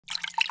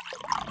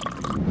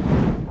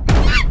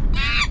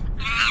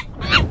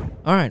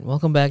All right,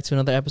 welcome back to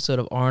another episode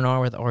of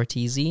R&R with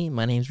RTZ.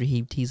 My name's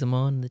Rahib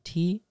Tizamon. The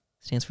T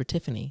stands for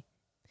Tiffany.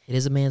 It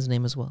is a man's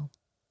name as well.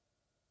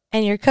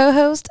 And your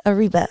co-host,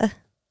 Ariba.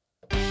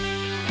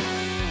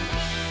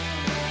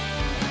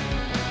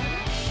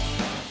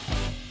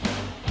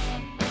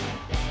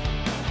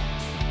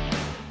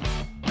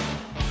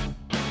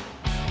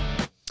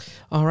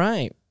 All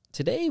right,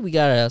 today we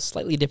got a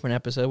slightly different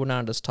episode. We're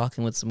not just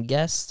talking with some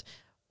guests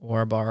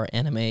or about our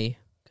anime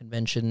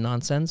convention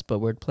nonsense, but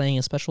we're playing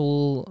a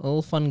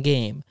little fun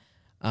game.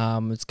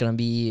 It's going to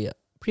be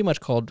pretty much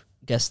called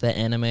Guess That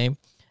Anime.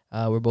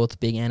 We're both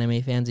big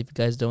anime fans, if you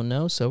guys don't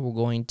know, so we're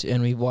going to,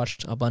 and we've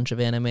watched a bunch of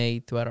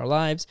anime throughout our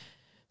lives,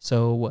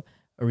 so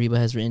Ariba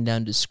has written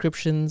down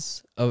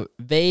descriptions of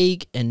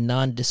vague and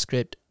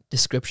nondescript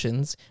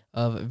descriptions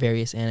of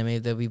various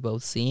anime that we've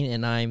both seen,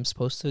 and I'm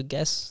supposed to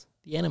guess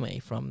the anime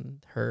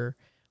from her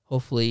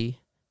hopefully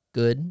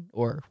good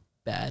or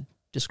bad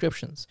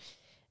descriptions.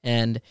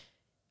 And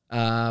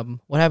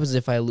what happens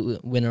if I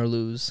win or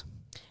lose?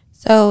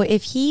 So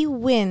if he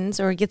wins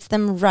or gets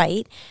them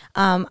right,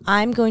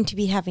 I'm going to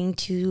be having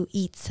to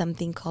eat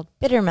something called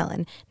bitter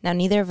melon. Now,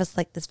 neither of us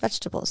like this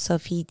vegetable, so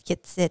if he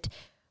gets it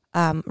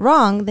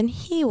wrong, then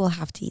he will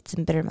have to eat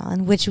some bitter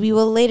melon, which we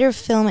will later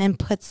film and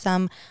put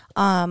some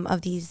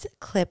of these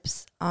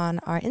clips on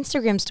our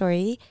Instagram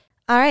story.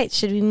 All right,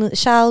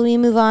 shall we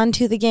move on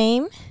to the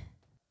game?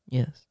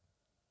 Yes.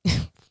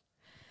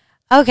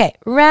 Okay,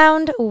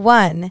 round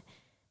one.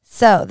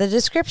 So the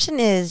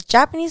description is: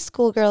 Japanese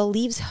schoolgirl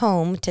leaves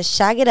home to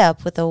shag it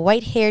up with a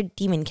white-haired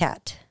demon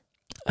cat.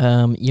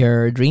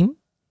 Your dream?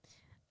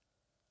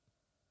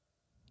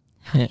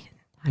 How'd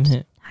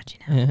you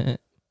know?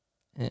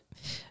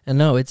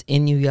 No, it's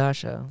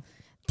Inuyasha.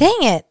 Dang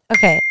it.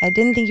 Okay, I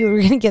didn't think you were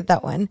going to get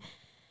that one.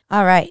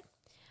 All right.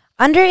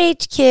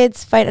 Underage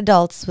kids fight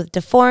adults with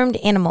deformed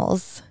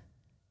animals.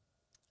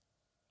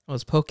 Oh,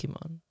 it's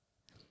Pokemon.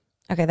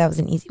 Okay, that was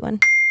an easy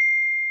one.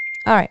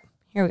 All right,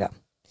 here we go.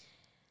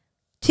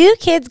 Two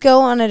kids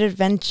go on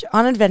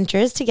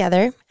adventures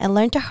together and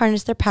learn to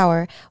harness their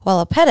power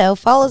while a pedo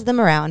follows them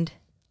around.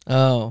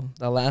 Oh,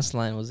 the last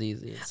line was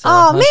easy. It's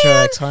oh, Hunter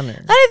man. x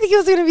Hunter. I didn't think it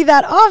was going to be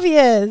that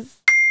obvious.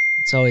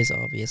 It's always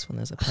obvious when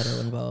there's a pedo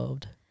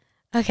involved.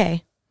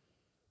 Okay.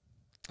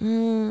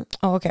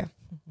 Okay.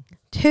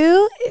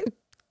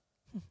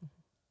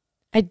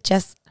 I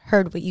just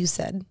heard what you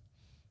said.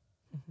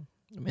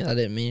 I mean, I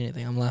didn't mean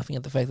anything. I'm laughing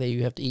at the fact that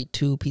you have to eat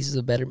 2 pieces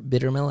of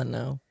bitter melon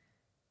now.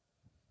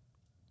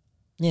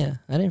 Yeah,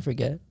 I didn't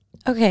forget.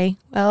 Okay,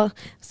 well,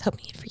 I was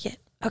hoping you'd forget.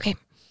 Okay,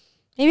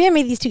 maybe I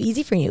made these too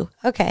easy for you.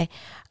 Okay,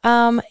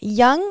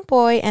 young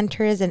boy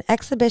enters an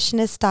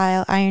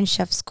exhibitionist-style Iron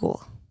Chef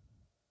school.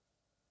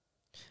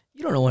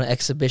 You don't know what an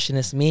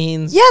exhibitionist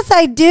means. Yes,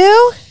 I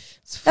do.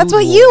 That's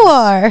what you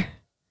are.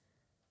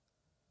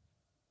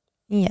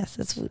 Yes,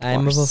 it's Food Wars.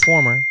 I'm a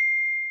performer.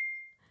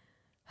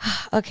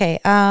 Okay,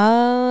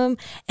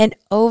 an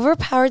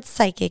overpowered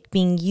psychic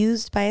being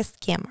used by a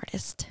scam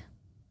artist.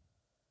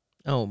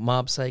 Oh,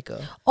 Mob Psycho.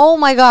 Oh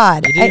my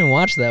God. You didn't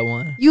watch that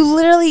one. You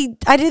literally,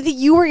 I didn't think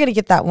you were going to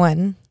get that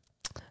one.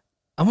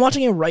 I'm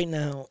watching it right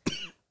now.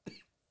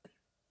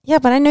 Yeah,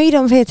 but I know you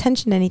don't pay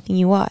attention to anything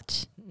you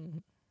watch.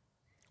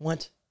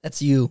 What?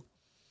 That's you.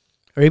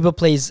 Ariba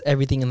plays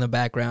everything in the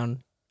background.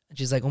 And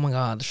she's like, oh my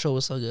God, the show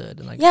was so good.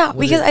 And like, yeah,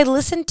 because I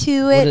listened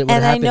to it and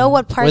I know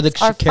what parts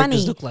are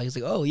funny. Look like. It's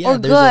like, oh yeah. Or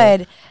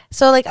good.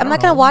 So like, I'm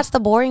not going to watch the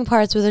boring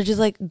parts where they're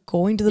just like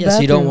going to the bathroom.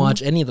 So you don't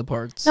watch any of the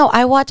parts. No,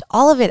 I watch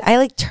all of it. I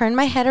like turn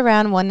my head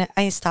around when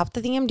I stop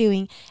the thing I'm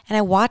doing and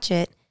I watch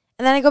it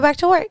and then I go back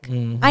to work.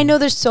 Mm-hmm. I know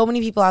there's so many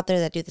people out there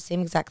that do the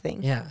same exact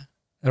thing. Yeah.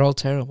 They're all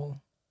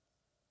terrible.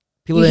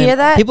 You hear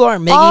that? People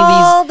aren't making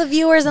all the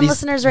viewers and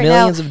listeners right now.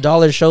 Millions of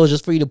dollars shows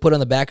just for you to put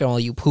on the background while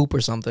you poop or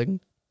something.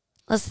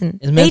 Listen,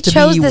 it's meant they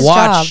chose to be this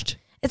watched. job.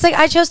 It's like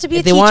I chose to be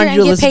if a teacher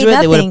and get paid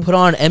nothing. They would have put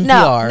on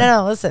NPR.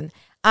 No, listen.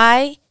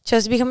 I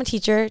chose to become a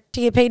teacher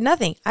to get paid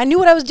nothing. I knew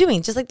what I was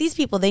doing, just like these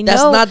people. They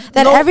know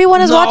that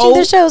everyone is watching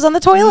their shows on the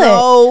toilet.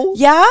 No.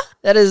 Yeah?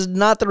 That is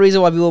not the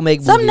reason why people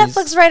make movies. Some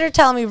Netflix writer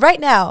telling me right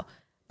now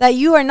that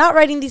you are not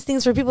writing these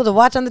things for people to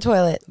watch on the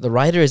toilet. The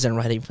writer isn't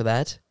writing for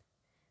that.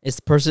 It's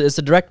the person. It's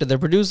the director, the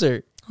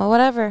producer. Well,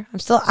 whatever.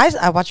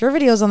 I watch your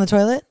videos on the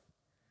toilet.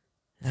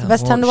 It's the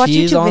best time to watch YouTube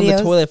videos. She's on the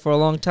toilet for a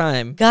long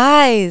time.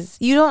 Guys,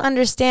 you don't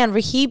understand.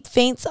 Rahib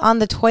faints on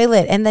the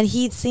toilet, and then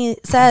he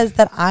says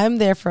that I'm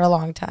there for a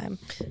long time.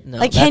 No,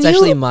 like, that's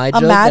actually my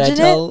joke that I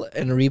tell,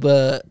 and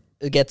Reba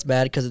gets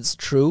mad because it's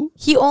true.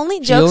 He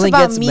only jokes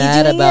about me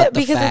doing it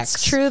because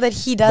it's true that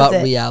he does it.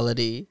 About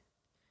reality.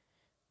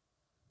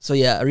 So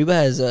yeah, Ariba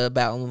has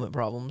bowel movement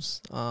problems.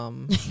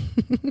 Not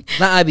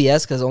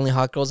IBS because only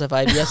hot girls have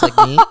IBS like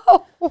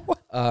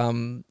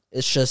me.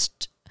 It's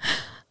just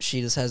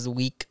she just has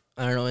weak,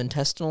 I don't know,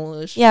 intestinal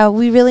issues. Yeah,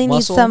 we really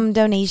need some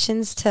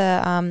donations to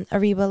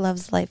Ariba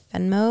Loves Life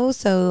Venmo,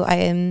 so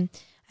I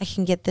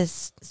can get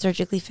this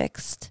surgically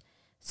fixed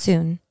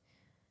soon.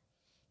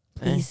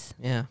 Please.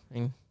 Yeah,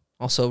 and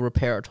also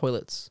repair our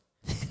toilets.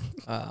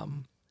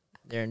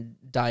 They're in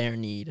dire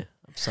need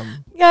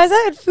some Guys, I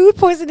had food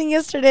poisoning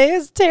yesterday. It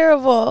was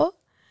terrible.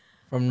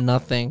 from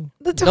nothing.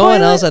 The No one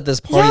toilet- else at this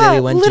party that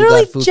we went to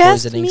literally got food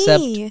just poisoning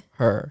me. except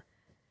her.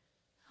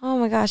 Oh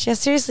my gosh. Yeah,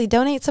 seriously,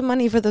 donate some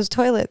money for those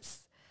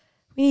toilets.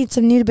 We need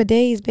some new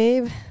bidets,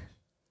 babe.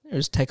 They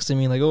was texting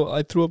me like, "Oh,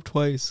 I threw up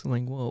twice." I'm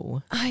like,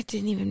 "Whoa, I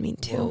didn't even mean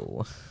to.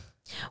 whoa."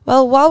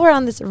 Well, while we're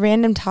on this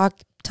random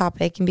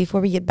topic and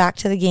before we get back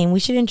to the game, we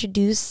should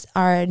introduce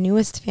our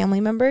newest family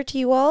member to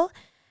you all.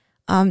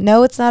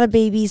 No, it's not a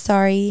baby.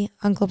 Sorry,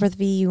 Uncle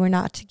Prithvi, you are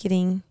not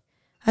getting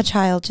a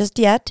child just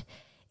yet.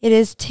 It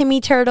is Timmy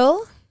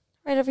Turtle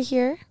right over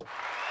here.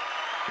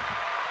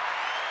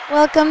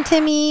 Welcome,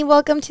 Timmy.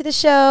 Welcome to the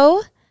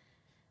show.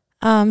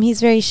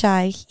 He's very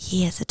shy.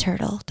 He is a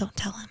turtle. Don't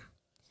tell him.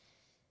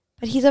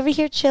 But he's over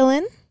here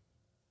chilling.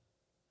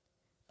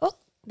 Oh,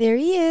 there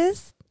he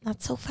is.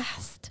 Not so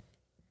fast.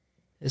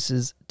 This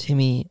is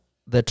Timmy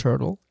the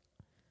turtle.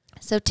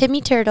 So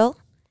Timmy Turtle,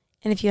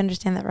 and if you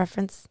understand that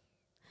reference,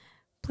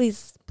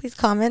 please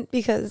comment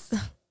because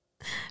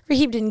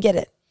Raheem didn't get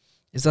it.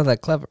 It's not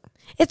that clever.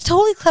 It's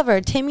totally clever.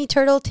 Timmy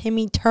Turtle,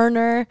 Timmy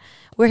Turner.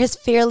 We're his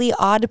fairly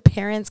odd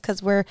parents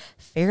because we're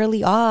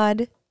fairly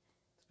odd.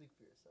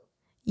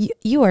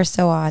 You are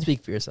so odd.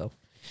 Speak for yourself.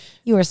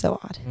 You are so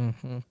odd.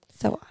 Mm-hmm.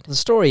 So odd. The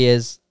story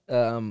is,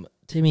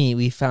 Timmy,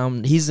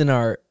 he's in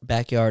our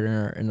backyard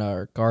in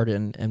our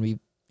garden, and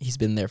he's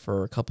been there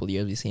for a couple of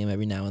years. We see him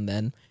every now and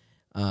then.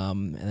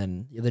 And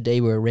then the other day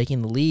we were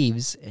raking the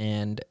leaves,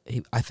 and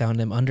I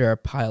found him under a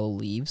pile of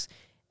leaves,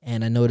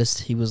 and I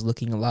noticed he was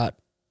looking a lot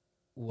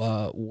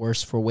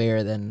worse for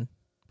wear than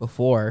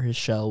before. His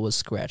shell was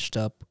scratched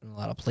up in a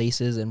lot of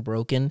places and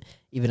broken,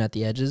 even at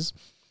the edges.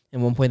 At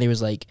one point, there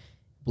was like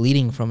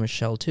bleeding from his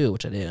shell too,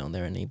 which I didn't know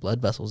there were any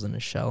blood vessels in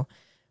his shell.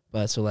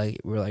 But so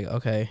we're like,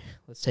 okay,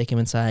 let's take him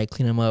inside,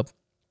 clean him up.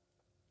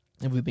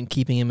 And we've been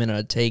keeping him in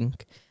a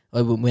tank.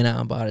 We went out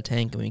and bought a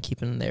tank, and we've been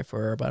keeping him there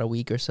for about a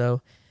week or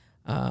so,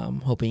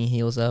 hoping he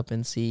heals up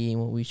and see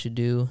what we should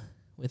do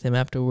with him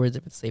afterwards,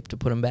 if it's safe to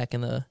put him back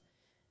in the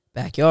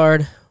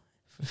backyard,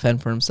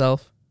 fend for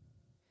himself.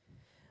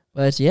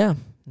 But yeah,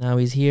 now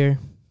he's here,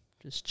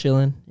 just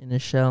chilling in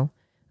his shell.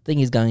 I think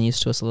he's gotten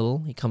used to us a little.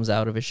 He comes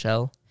out of his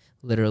shell,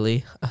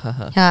 literally.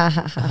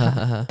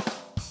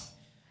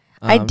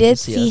 I did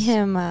to see us.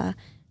 him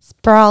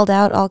sprawled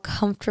out all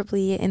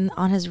comfortably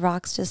on his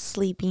rocks, just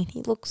sleeping.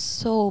 He looks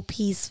so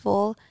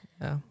peaceful.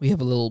 Yeah, we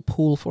have a little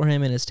pool for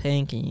him in his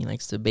tank, and he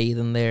likes to bathe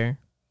in there.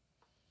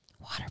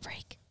 Water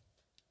break.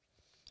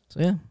 So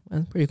yeah,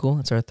 that's pretty cool.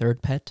 It's our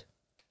third pet.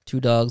 2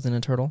 dogs and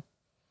a turtle.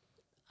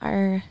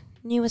 Our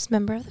newest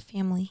member of the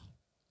family.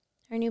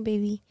 Our new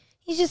baby.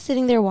 He's just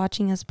sitting there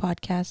watching us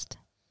podcast.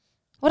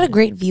 What a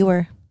great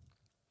viewer.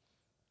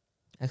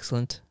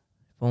 Excellent.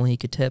 If only he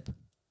could tip.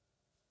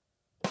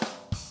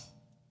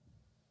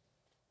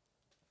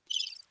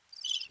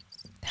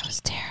 That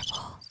was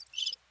terrible.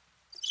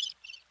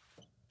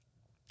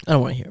 I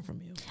don't want to hear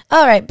from you.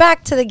 All right,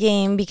 back to the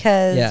game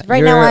because Yeah,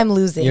 right now I'm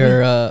losing.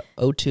 You're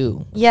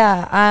 0-2.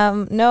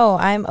 Yeah, no,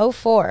 I'm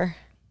 0-4.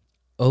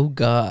 Oh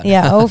God.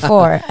 Yeah,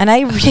 0-4. And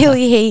I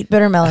really hate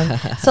bitter melon.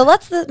 So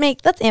let's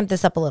amp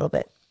this up a little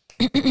bit.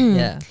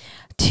 Yeah.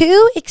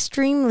 2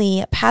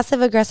 extremely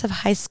passive-aggressive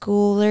high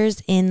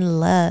schoolers in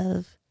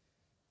love.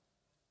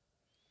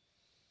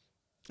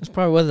 That's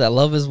probably what is that?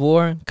 Love is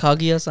War?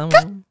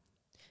 Kaguya-sama?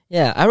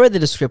 Yeah, I read the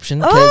description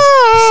because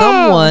Oh!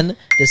 someone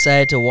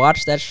decided to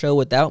watch that show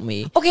without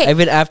me. Okay,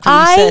 Even after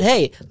we said,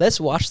 hey, let's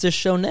watch this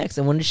show next.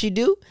 And when did she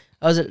do?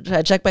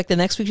 I checked back the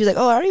next week. She's like,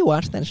 oh, I already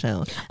watched that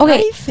show. Okay, I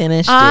already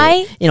finished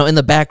it. In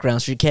the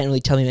background, so you can't really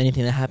tell me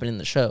anything that happened in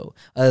the show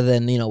other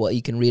than, what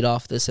you can read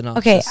off the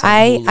synopsis. Okay,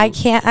 on I Hulu.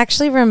 can't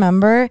actually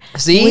remember.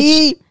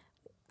 See?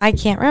 I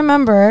can't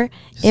remember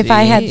if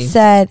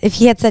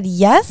he had said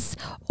yes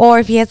or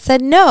if he had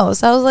said no.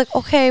 So I was like,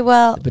 okay,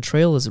 well, The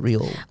betrayal is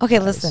real. okay,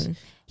 guys. listen.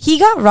 He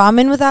got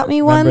ramen without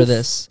me once. Remember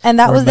this. And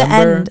that was the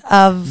end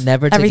of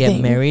Never to everything.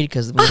 get married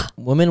because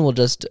women will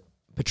just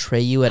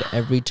betray you at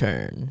every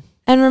turn.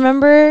 And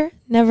remember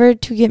never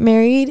to get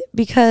married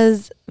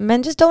because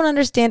men just don't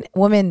understand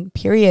women,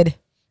 period.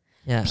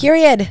 Yeah.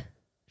 Period.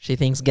 She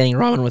thinks getting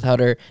ramen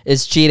without her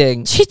is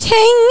cheating.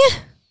 Cheating.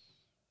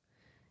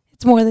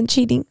 It's more than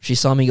cheating. She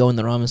saw me go in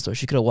the ramen store.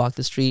 She could have walked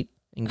the street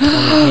and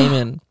came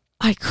in.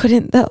 I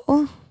couldn't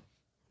though.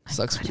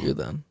 Sucks for you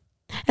then.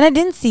 And I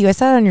didn't see you. I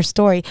saw it on your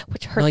story,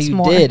 which hurts No, you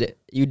more. did.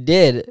 You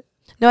did.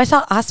 No, I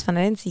saw Asfan.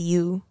 I didn't see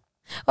you.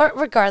 Or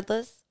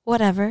regardless,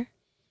 whatever.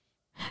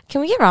 Can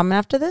we get ramen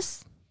after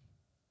this,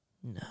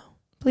 No.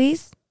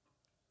 please?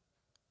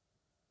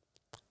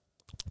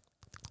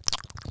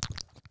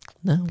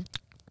 No.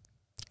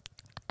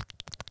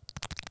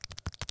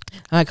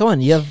 All right, come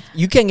on. You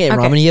can't get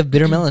Okay. ramen. You have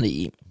bitter melon to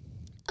eat.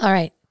 All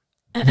right.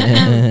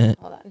 Yeah,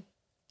 Hold on.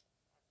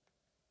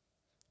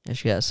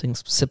 she got to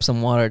sip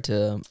some water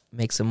to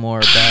make some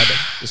more bad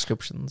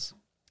descriptions.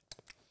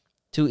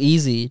 Too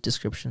easy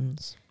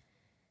descriptions.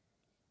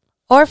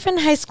 Orphan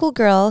high school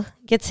girl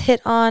gets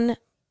hit on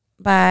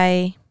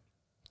by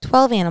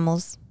 12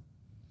 animals.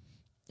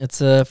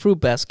 It's a fruit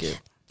basket.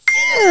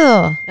 Ew.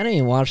 I didn't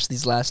even watch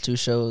these last 2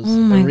 shows. Oh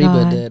my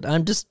Reba God. did.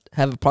 I'm just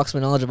have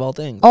approximate knowledge of all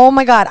things. Oh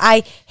my God.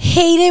 I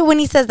hate it when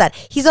he says that.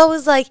 He's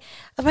always like,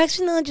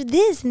 approximate knowledge of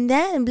this and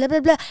that and blah, blah,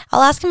 blah.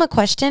 I'll ask him a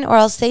question or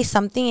I'll say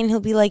something and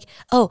he'll be like,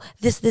 oh,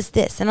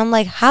 this. And I'm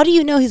like, how do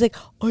you know? He's like,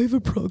 I have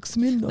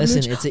approximate knowledge.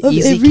 Listen, it's an of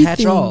easy everything.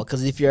 catch-all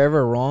because if you're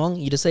ever wrong,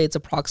 you just say it's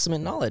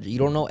approximate knowledge. You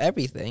don't know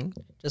everything,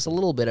 just a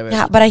little bit of it.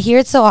 Yeah, but I hear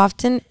it so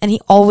often and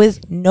he always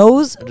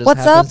knows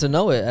what's up. To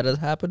know it. I just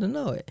happen to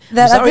know it.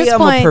 That I'm at sorry, this I'm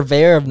point- a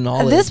purveyor of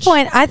knowledge. At this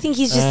point, I think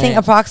he's just saying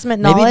Alright. approximate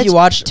knowledge Maybe if you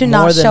watch to more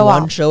not than show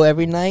one off. show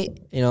every night,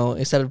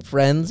 instead of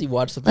Friends, you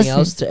watch something Listen,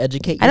 else to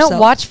educate I yourself. don't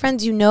watch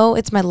Friends.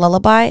 It's my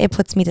lullaby. It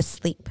puts me to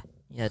sleep.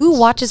 Yeah, Who it's-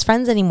 watches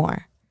Friends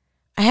anymore?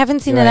 I haven't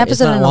seen You're an right, it's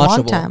episode in a not long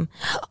watchable. time.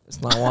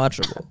 It's not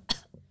watchable.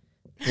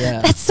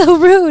 Yeah. That's so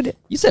rude.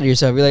 You said to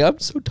yourself, you're like, I'm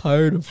so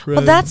tired of Friends.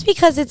 Well, that's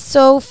because it's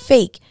so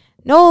fake.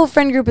 No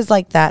friend group is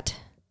like that.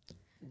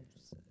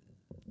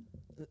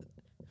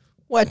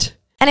 What?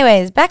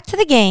 Anyways, back to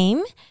the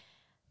game.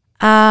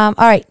 All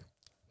right.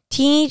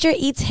 Teenager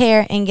eats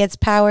hair and gets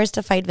powers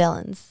to fight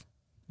villains.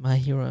 My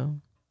hero.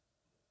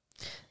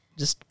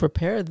 Just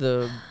prepare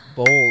the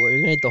bowl. You're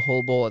going to eat the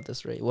whole bowl at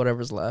this rate,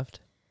 whatever's left.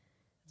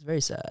 It's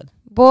very sad.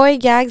 Boy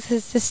gags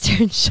his sister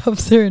and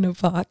shoves her in a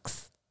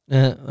box.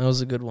 That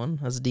was a good one.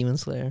 That's a Demon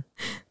Slayer.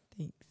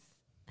 Thanks.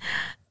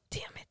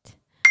 Damn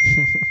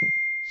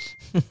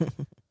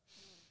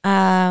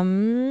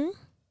it.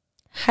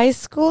 High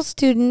school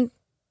student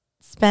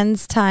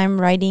spends time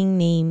writing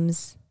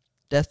names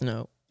Death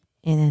Note.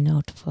 in a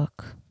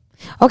notebook.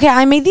 Okay,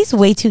 I made these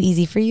way too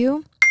easy for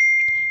you.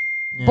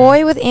 Yeah.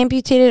 Boy with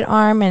amputated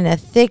arm and a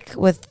thick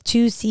with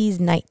 2 C's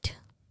night.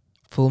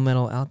 Full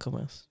Metal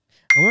Alchemist.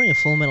 I'm wearing a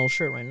Full Metal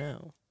shirt right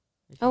now.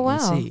 If Oh, you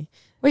can wow. see.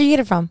 Where do you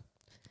get it from?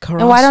 Karasu.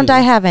 And why don't I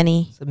have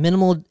any? It's a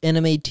minimal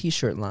anime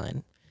t-shirt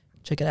line.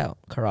 Check it out.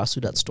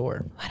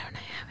 Karasu.store. Why don't I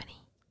have any?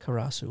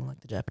 Karasu, like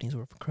the Japanese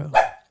word for crow.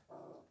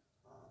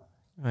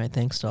 All right,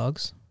 thanks,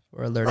 dogs,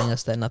 for alerting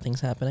us that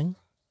nothing's happening.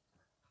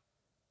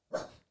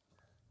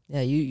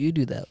 Yeah, you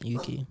do that,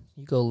 Yuki.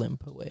 You go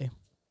limp away.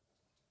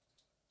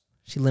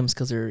 She limps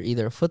because her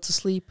either foot's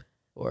asleep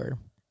or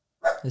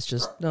it's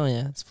just,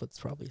 its foot's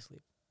probably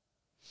asleep.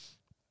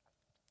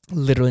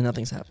 Literally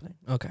nothing's happening.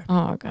 Okay.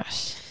 Oh,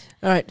 gosh.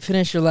 All right,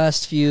 finish your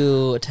last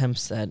few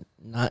attempts at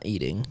not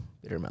eating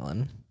bitter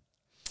melon.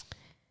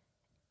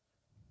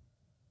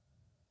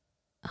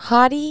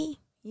 Hottie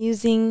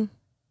using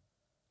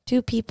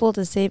 2 people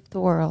to save the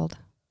world.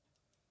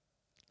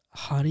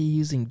 Hottie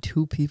using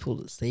 2 people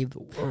to save the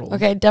world.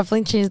 Okay, I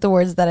definitely changed the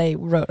words that I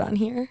wrote on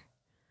here.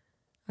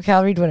 Okay,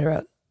 I'll read what I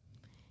wrote.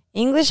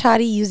 English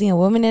hottie using a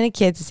woman and a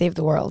kid to save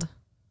the world.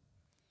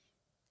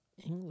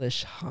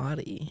 English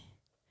hottie.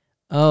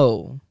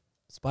 Oh,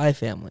 Spy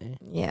Family.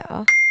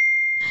 Yeah.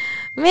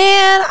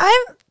 Man,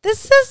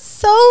 this is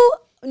so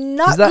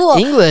not He's not cool.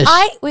 English.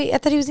 I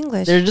thought he was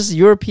English. They're just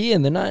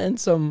European. They're not in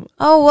some.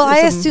 Oh, well,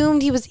 I there's some-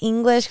 assumed he was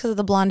English because of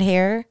the blonde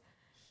hair.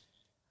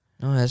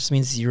 No, that just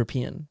means he's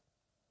European.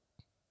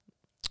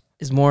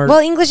 Is more. Well,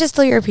 English is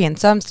still European,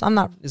 so I'm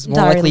not. It's more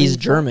likely he's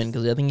entirely- German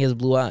because I think he has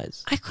blue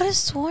eyes. I could have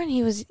sworn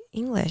he was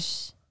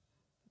English.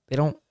 They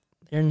don't.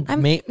 They're in I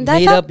made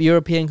thought- up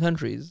European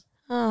countries.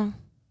 Oh.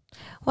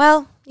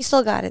 Well, you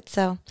still got it,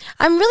 so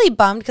I'm really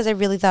bummed because I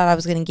really thought I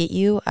was going to get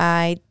you.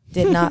 I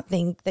did not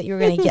think that you were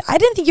going to get. I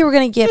didn't think you were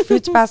going to get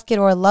Fruits Basket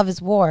or Love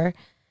is War.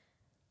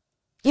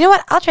 You know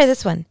what? I'll try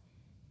this one.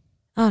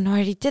 Oh no, I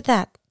already did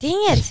that. Dang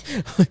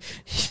it.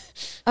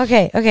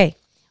 Okay.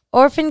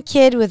 Orphan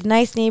kid with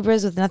nice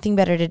neighbors with nothing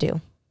better to do.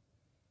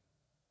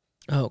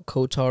 Oh,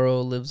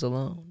 Kotaro lives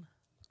alone.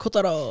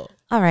 Kotaro.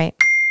 All right.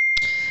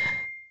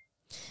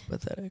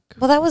 Pathetic.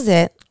 Well, that was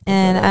it,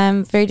 and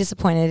I'm very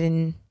disappointed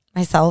in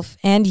myself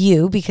and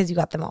you because you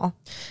got them all.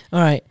 All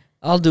right,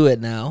 I'll do it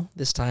now.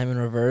 This time in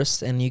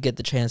reverse, and you get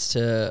the chance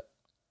to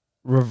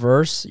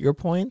reverse your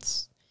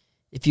points.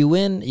 If you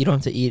win, you don't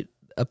have to eat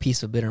a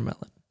piece of bitter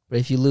melon. But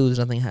if you lose,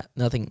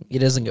 nothing. It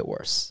doesn't get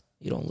worse.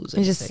 You don't lose It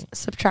anything. just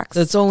subtracts.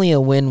 So it's only a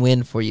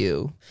win-win for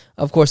you.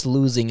 Of course,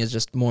 losing is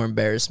just more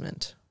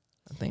embarrassment.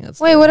 I think that's.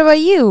 Wait, what about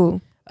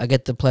you? I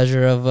get the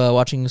pleasure of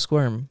watching you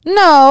squirm.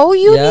 No,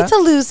 you Yeah? need to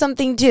lose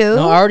something too.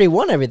 No, I already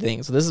won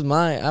everything, so this is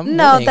I'm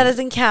No, winning. that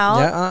doesn't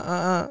count.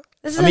 Yeah,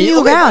 This is I mean, a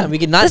new okay, round. fine. We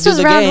could not This do was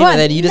the round game, one. and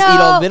then you just eat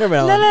all bitter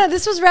melon. No,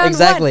 this was round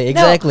Exactly, one.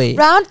 exactly.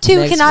 No, round 2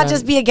 Next cannot round.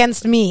 just be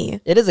against me.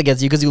 It is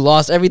against you because you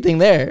lost everything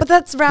there. But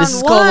that's round This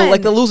is one. called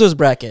like the loser's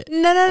bracket.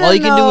 No. All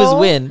you can do is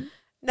win.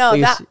 No,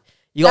 Like, that.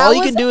 all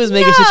you can do is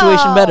make a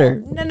situation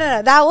better.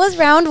 No. That was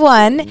round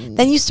 1.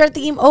 Then you start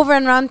the game over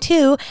in round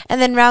 2,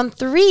 and then round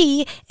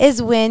 3 is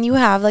when you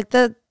have like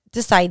the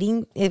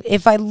deciding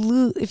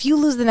if you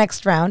lose the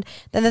next round,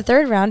 then the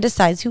third round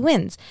decides who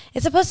wins.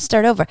 It's supposed to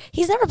start over.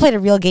 He's never played a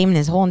real game in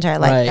his whole entire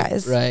life,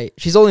 guys. Right.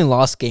 She's only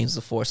lost games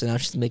before, so now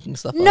she's making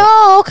stuff up.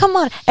 No, come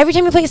on. Every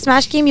time you play a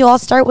Smash game, you all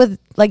start with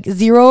like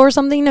 0 or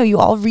something. No, you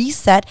all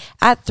reset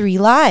at 3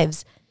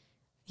 lives.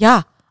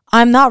 Yeah,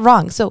 I'm not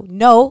wrong. So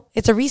no,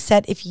 it's a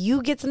reset. If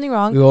you get something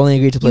wrong, We only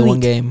agreed to play You one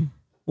eat. game.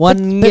 One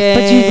game.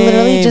 But you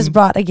literally just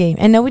brought a game.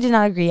 And no, we did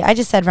not agree. I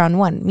just said round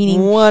one, meaning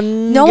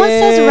no one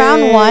says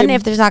round one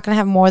if there's not going to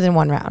have more than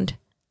one round.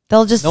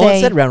 They'll just say. No one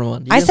said round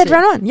one. I said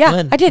round one.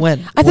 Yeah, I did.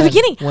 At the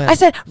beginning, I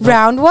said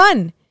round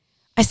one.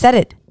 I said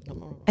it.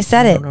 I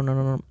said it.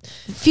 No.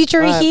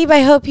 Future Rahib,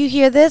 I hope you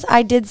hear this.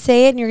 I did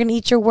say it, and you're going to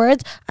eat your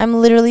words. I'm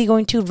literally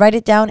going to write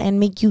it down and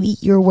make you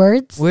eat your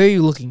words. Where are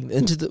you looking?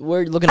 Where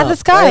are you looking at the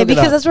sky,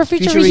 because that's where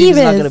Future Rahib is.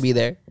 Not going to be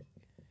there.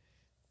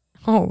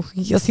 Oh,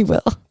 yes, he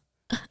will.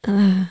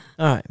 All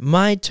right,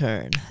 my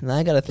turn. Now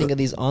I got to think of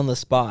these on the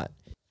spot.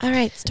 All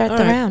right, start the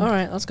round. All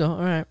right, let's go.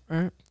 All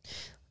right.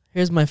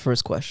 Here's my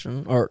first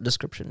question or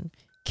description.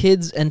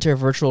 Kids enter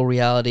virtual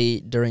reality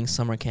during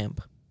summer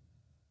camp.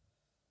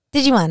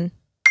 Digimon.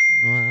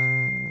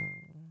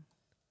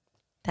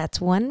 That's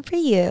one for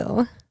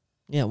you.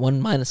 Yeah, one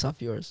minus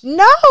off yours.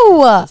 No!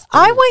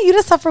 I want you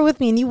to suffer with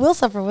me, and you will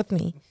suffer with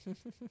me.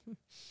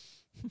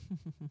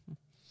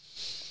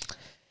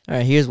 All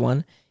right, here's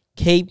one.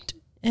 Caped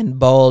and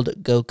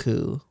bald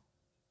Goku.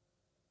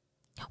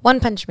 One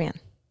Punch Man.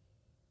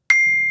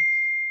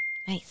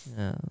 Nice.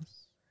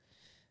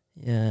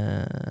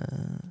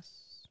 Yes.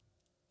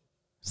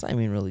 It's not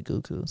even really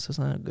Goku, so it's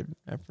not a good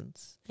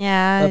reference.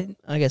 Yeah. But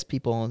I guess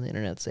people on the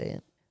internet say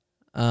it.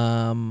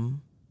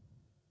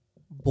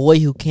 Boy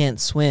who can't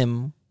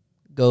swim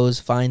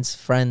finds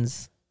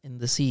friends in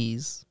the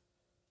seas.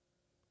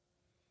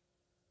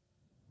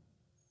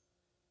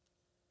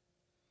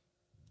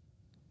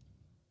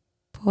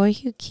 Boy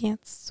who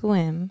can't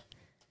swim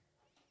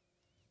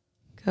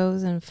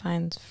goes and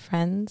finds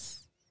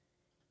friends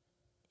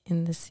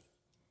in the sea.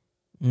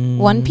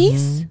 One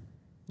Piece?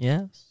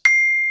 Yes.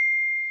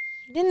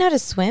 You didn't know how to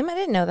swim? I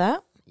didn't know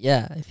that.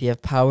 Yeah, if you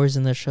have powers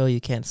in the show,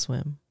 you can't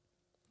swim.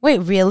 Wait,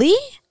 really?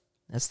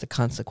 That's the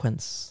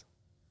consequence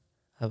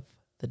of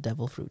the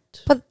devil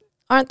fruit. But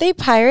aren't they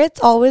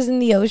pirates always in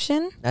the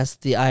ocean? That's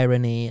the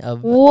irony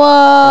of Whoa. the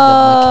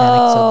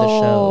mechanics of the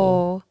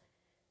show.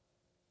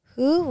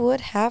 Who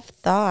would have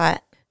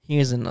thought?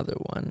 Here's another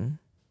one.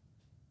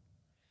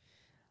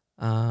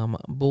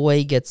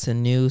 Boy gets a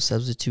new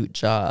substitute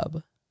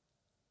job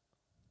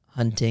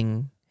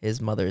hunting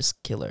his mother's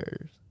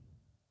killers.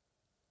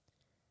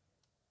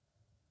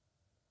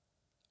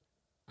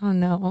 Oh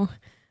no.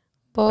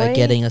 Boy. By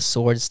getting a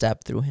sword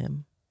stabbed through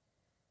him.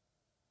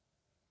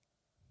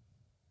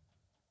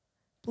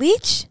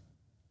 Bleach?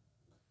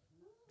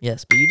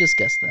 Yes, but you just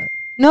guessed that.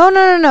 No.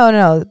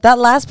 That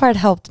last part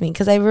helped me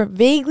because I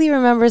vaguely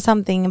remember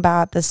something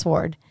about the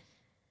sword.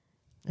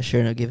 I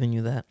shouldn't have given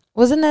you that.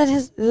 Isn't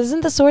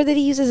the sword that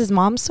he uses his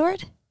mom's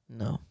sword?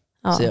 No.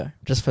 Oh. So yeah,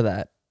 just for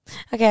that.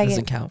 Okay, I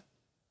doesn't count.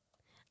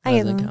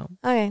 Doesn't count.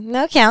 Okay,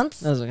 no, it counts.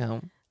 Doesn't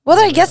count.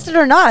 Whether I guessed it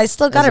or not, I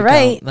still got it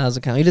right. That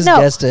doesn't count. You just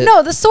guessed it.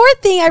 No, the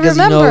sword thing I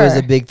remember. You know it was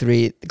a big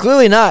three.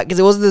 Clearly not, because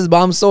it wasn't his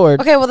mom's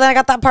sword. Okay, well then I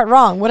got that part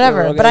wrong.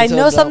 Whatever. Okay, but I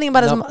know something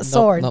about his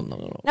sword.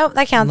 No,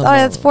 that counts. All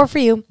right, that's 4 for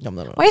you. No.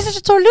 Why are you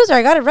such a sore loser?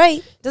 I got it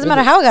right. Doesn't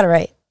matter how I got it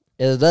right.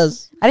 Yes, it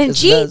does. I didn't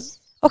cheat.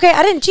 Okay,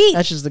 I didn't cheat.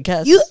 That's just the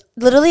guess. You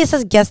literally, it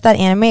says guess that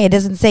anime. It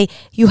doesn't say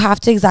you have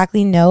to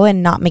exactly know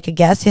and not make a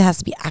guess. It has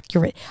to be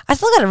accurate. I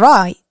still got it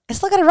right.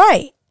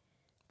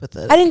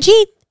 I didn't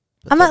cheat.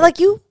 I'm not like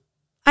you.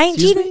 I ain't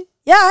cheating. Me?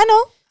 Yeah, I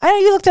know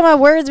you looked at my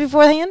words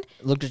beforehand.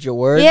 Looked at your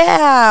words?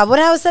 Yeah, when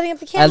I was setting up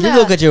the camera. I did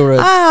look at your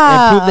words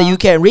and prove that you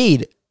can't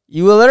read.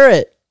 You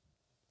illiterate.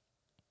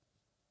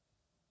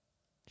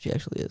 She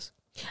actually is.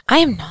 I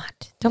am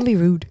not. Don't be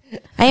rude.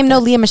 I am no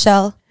Leah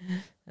Michelle.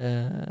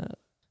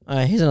 All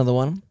right, here's another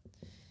one.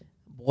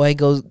 Boy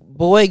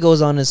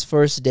goes on his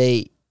first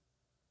date,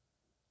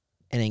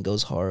 and it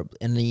goes horrible.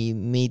 And he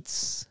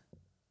meets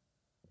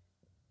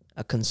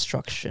a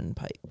construction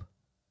pipe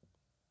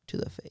to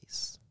the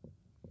face,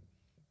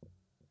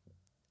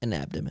 an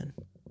abdomen,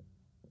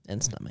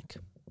 and stomach,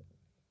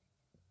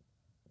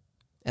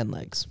 and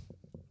legs.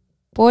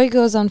 Boy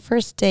goes on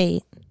first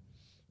date,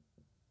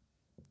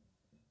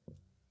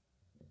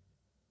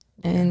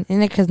 and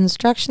in a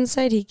construction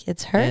site, he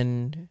gets hurt.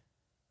 And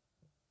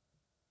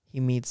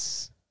he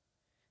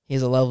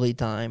has a lovely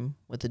time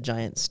with a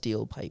giant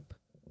steel pipe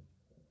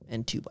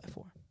and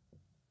 2x4.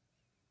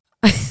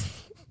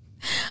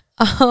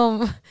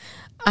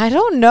 I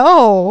don't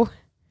know.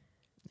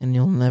 And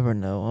you'll never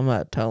know. I'm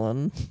not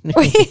telling. Wait,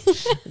 what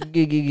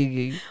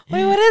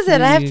is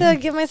it? I have to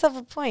give myself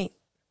a point.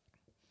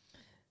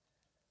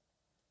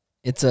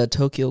 It's a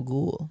Tokyo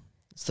Ghoul.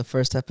 It's the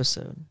first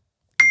episode.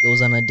 He goes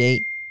on a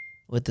date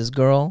with this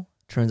girl.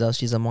 Turns out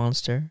she's a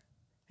monster.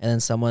 And then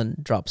someone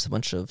drops a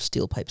bunch of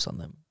steel pipes on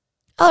them.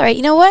 All right,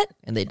 you know what?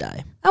 And they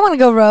die. I want to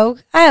go rogue.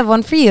 I have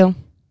one for you.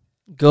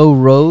 Go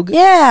rogue?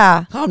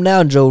 Yeah. Calm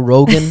down, Joe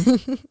Rogan.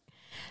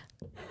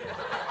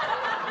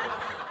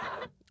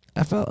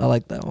 I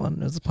like that one.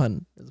 It was a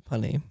pun. It was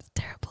punny. It's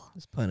terrible.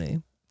 It's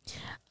punny.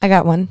 I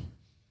got one.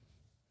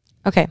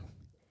 Okay.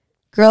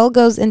 Girl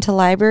goes into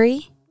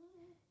library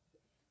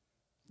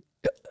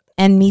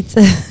and meets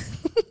a...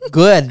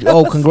 Good.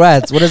 Oh,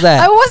 congrats. What is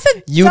that? I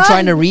wasn't You done.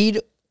 trying to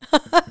read?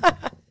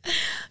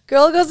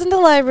 Girl goes into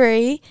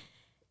library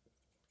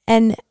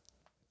and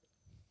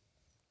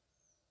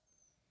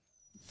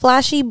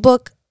flashy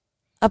book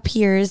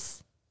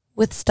appears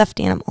with stuffed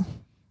animal.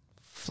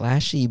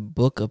 Flashy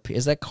book appears.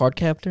 Is that Card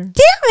Captor?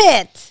 Damn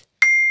it!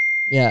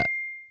 Yeah.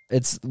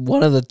 It's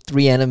one of the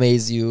 3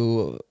 animes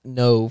you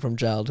know from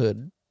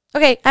childhood.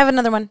 Okay, I have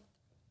another one.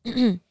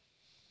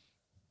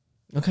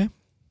 Okay.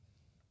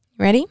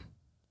 Ready?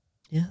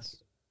 Yes.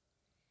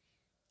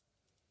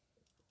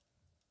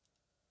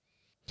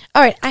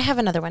 All right, I have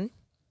another one.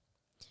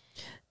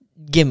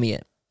 Give me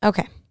it.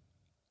 Okay.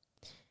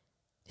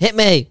 Hit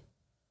me.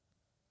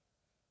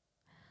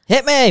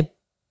 Hit me.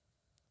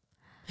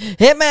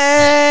 Hit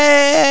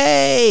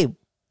me.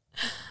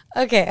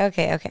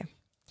 Okay.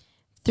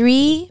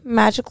 3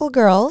 magical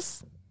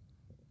girls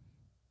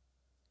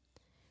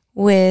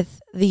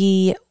with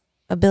the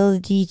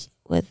ability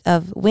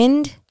of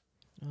wind.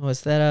 Oh,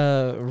 is that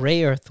a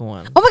Ray Earth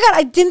one? Oh my god,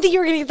 I didn't think you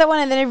were going to get that one,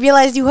 and then I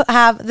realized you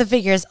have the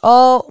figures.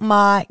 Oh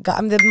my god,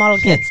 I'm the model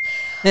kits.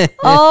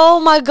 Oh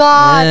my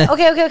god.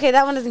 Okay,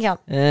 that one doesn't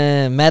count.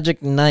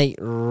 Magic Knight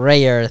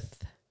Ray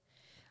Earth.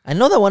 I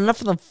know that one, not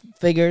for the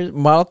figures,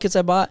 model kits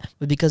I bought,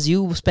 but because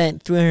you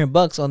spent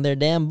 $300 on their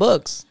damn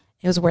books.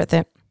 It was worth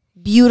it.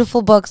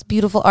 Beautiful books,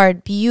 beautiful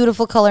art,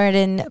 beautiful colored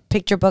in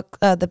picture book,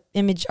 the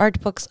image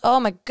art books. Oh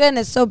my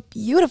goodness, so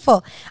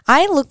beautiful.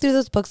 I look through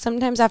those books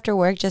sometimes after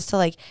work just to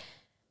like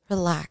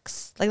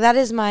relax. Like that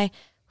is my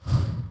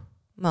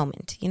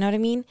moment. You know what I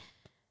mean?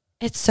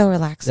 It's so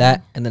relaxing.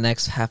 That and the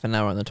next half an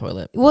hour on the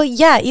toilet. Well,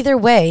 yeah, either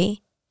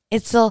way,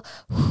 it's still,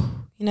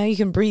 you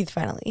can breathe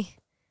finally.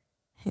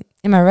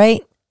 Am I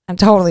right? I'm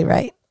totally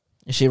right.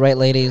 Is she right,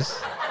 ladies?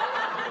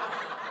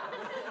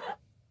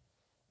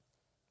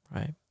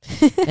 Right.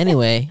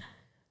 Anyway,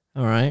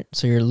 all right.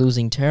 So you're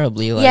losing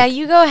terribly. Like yeah,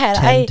 you go ahead.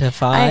 10 to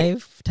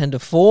 5? 10 to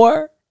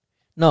 4?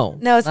 No,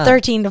 it's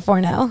 13 to 4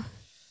 now.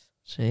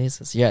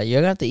 Jesus. Yeah, you're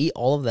going to have to eat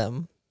all of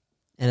them.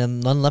 And then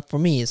none left for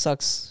me. It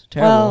sucks.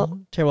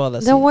 Terrible.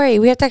 Terrible. Don't worry.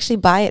 We have to actually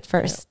buy it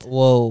first.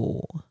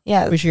 Whoa.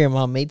 Yeah. Pretty sure your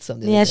mom made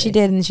something. Yeah, she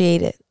did, and she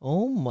ate it.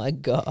 Oh, my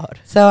God.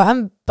 So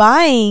I'm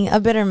buying a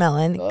bitter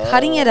melon,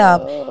 cutting it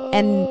up,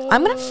 and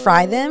I'm going to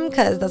fry them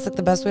because that's like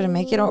the best way to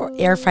make it, or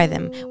air fry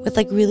them with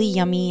like really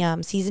yummy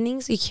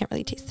seasonings. So you can't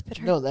really taste the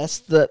bitter. No,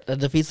 that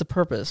defeats the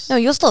purpose. No,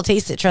 you'll still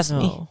taste it. Trust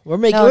me. No.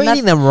 We're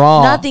eating them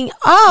raw. Nothing.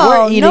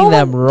 Oh, we're eating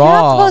them raw. You're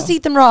not supposed to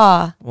eat them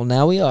raw. Well,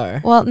 now we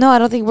are. Well, no, I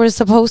don't think we're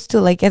supposed to.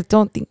 Like, I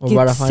don't think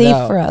it's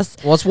safe for us.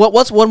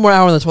 What's 1 more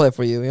hour on the toilet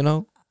for you? You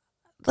know.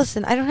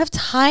 Listen, I don't have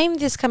time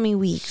this coming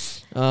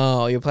weeks.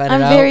 Oh, you're planning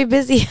it out? I'm very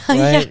busy.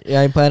 Right?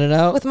 Yeah, you plan it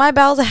out? With my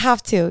bowels, I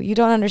have to. You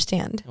don't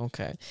understand.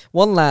 Okay.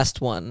 One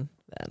last one,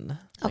 then,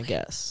 okay. I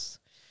guess.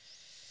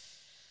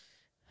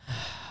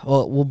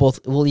 Well,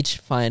 we'll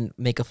each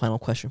make a final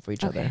question for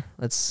each other.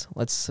 Let's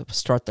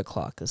start the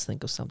clock. Let's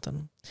think of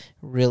something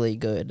really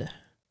good.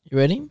 You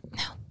ready? No.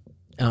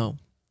 Oh.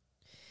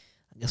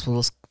 I guess we'll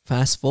just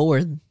fast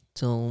forward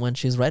till when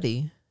she's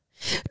ready.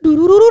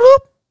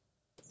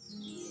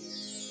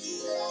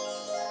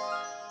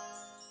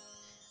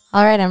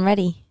 All right, I'm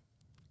ready.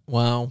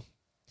 Wow.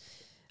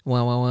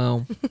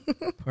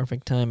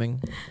 Perfect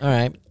timing. All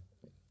right.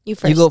 You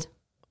first. You go.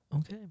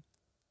 Okay.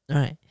 All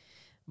right.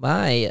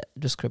 My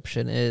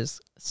description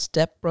is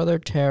stepbrother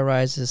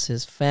terrorizes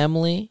his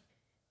family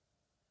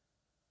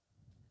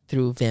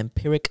through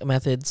vampiric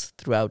methods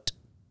throughout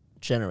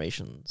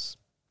generations.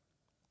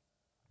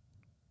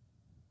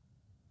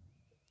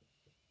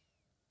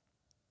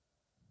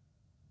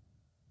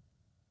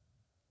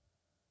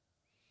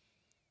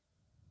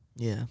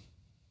 Yeah.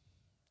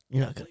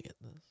 You're not going to get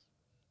this.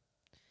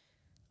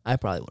 I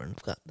probably wouldn't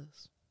have got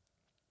this.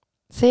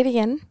 Say it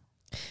again.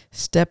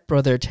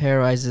 Stepbrother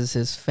terrorizes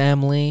his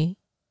family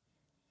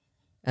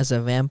as a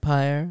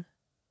vampire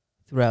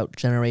throughout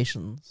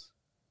generations.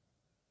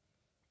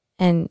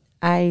 And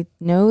I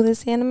know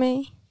this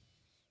anime?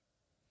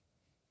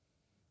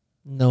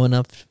 Know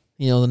enough,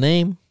 you know the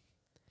name.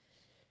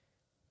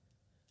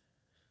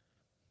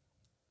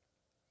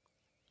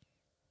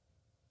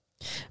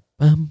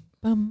 Bum,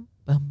 bum,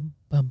 bum,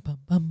 bum, bum,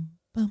 bum.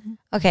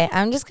 Okay,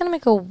 I'm just gonna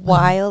make a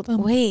wild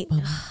wait.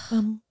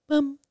 Can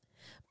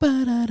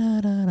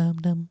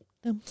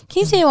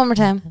you say it one more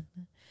time?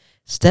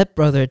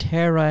 Stepbrother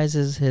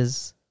terrorizes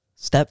his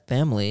step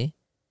family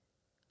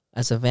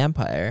as a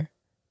vampire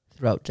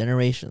throughout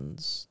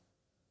generations.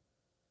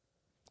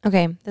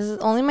 Okay, this is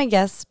only my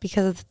guess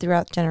because of the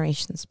throughout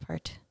generations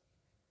part.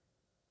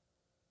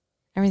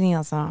 Everything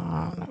else,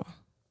 I don't know.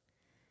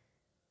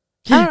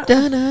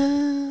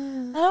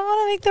 I don't want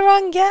to make the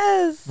wrong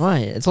guess. Why?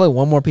 It's only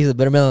one more piece of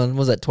bitter melon.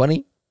 Was that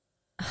 20?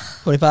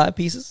 25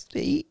 pieces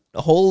to eat?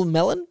 A whole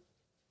melon?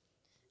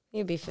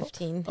 It'd be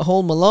 15. A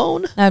whole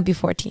Malone? That would be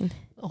 14.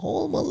 A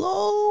whole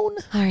Malone?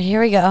 All right, here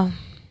we go.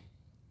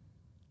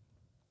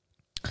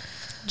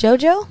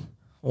 JoJo?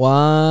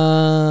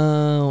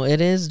 Wow, it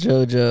is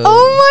JoJo.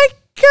 Oh my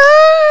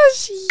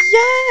gosh,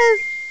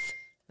 yes.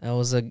 That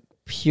was a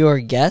pure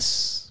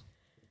guess.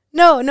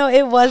 No,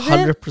 it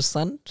wasn't.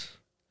 100%.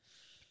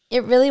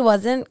 It really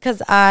wasn't,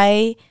 because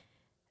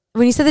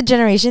when you said the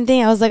generation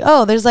thing, I was like,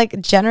 oh, there's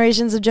like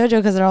generations of JoJo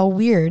because they're all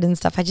weird and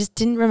stuff. I just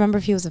didn't remember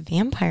if he was a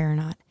vampire or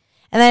not.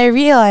 And I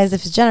realized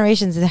if it's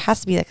generations, it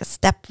has to be like a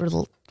step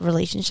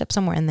relationship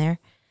somewhere in there.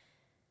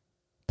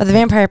 But the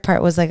vampire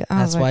part was like,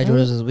 that's why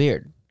George is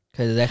weird,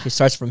 because it actually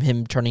starts from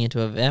him turning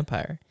into a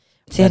vampire.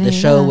 See, But the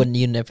show,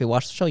 if you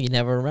watch the show, you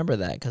never remember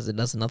that because it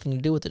has nothing to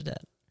do with the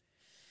dead.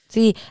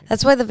 See,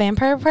 that's why the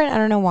vampire part, I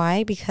don't know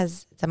why,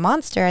 because it's a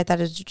monster. I thought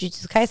it was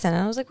Jujutsu Kaisen. And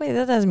I was like, wait,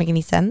 that doesn't make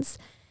any sense.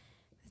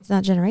 It's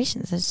not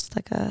generations. It's just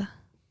like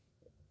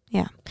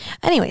yeah.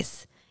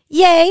 Anyways,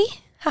 yay.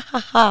 Ha ha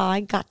ha.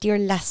 I got your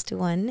last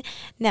one.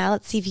 Now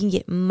let's see if you can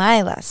get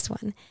my last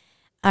one.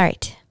 All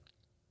right.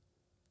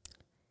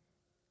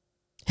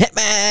 Hit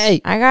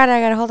me. I got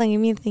it. Hold on.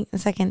 Give me a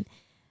second.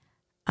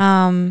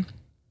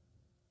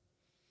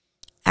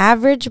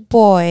 Average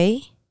boy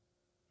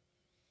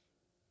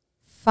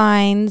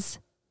finds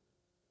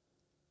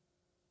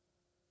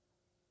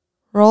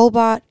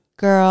robot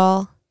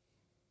girl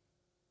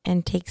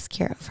and takes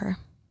care of her.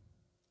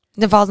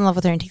 Then falls in love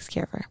with her and takes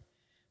care of her.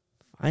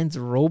 Finds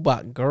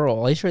robot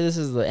girl. Are you sure this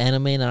is the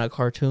anime, not a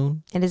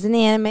cartoon? It is an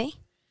anime.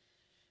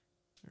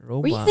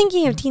 Robot. Were you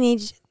thinking of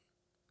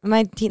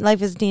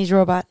life as a teenage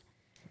robot?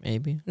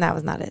 Maybe. That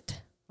was not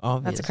it.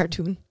 Obvious. That's a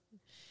cartoon.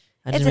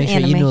 I just It's make an sure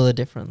you anime. know the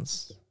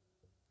difference.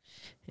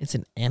 It's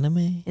an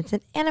anime? It's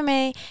an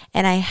anime,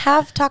 and I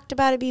have talked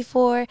about it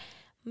before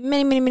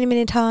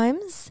many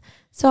times.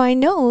 So I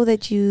know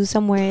that you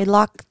somewhere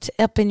locked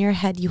up in your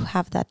head, you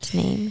have that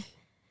name.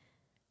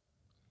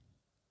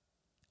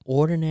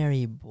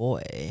 Ordinary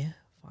boy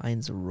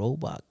finds a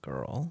robot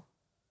girl.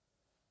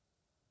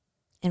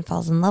 And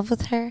falls in love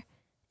with her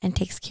and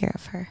takes care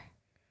of her.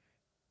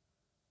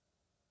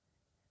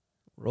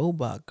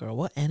 Robot girl.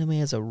 What anime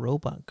is a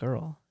robot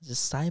girl? Is it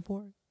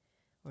Cyborg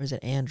or is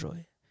it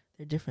Android?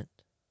 They're different.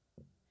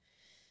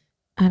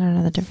 I don't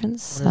know the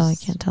difference, so I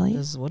can't tell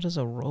you. What is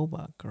a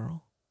robot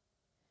girl?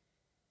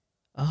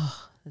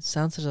 Oh, it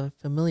sounds such a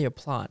familiar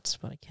plot,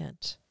 but I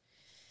can't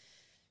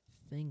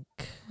think.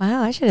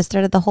 Wow, I should have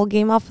started the whole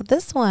game off with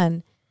this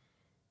one.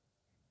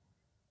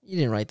 You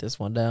didn't write this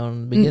one down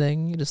in the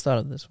beginning. You just thought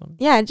of this one.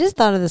 Yeah, I just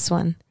thought of this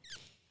one.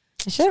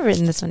 I should have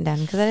written this one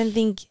down because I didn't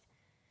think.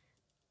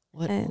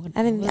 I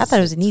thought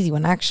it was an easy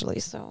one actually.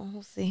 So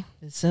we'll see.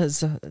 It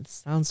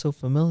sounds so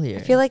familiar.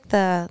 I feel like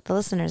the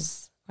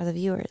listeners or the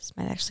viewers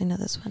might actually know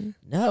this one.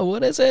 No,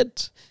 what is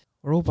it?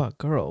 Robot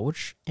girl.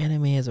 Which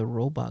anime has a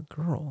robot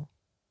girl?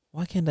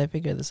 Why can't I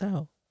figure this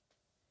out?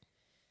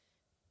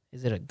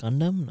 Is it a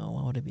Gundam? No,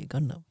 why would it be a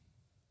Gundam?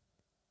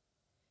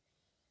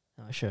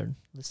 No, I should have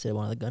listed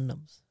one of the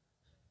Gundams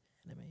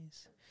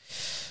animes.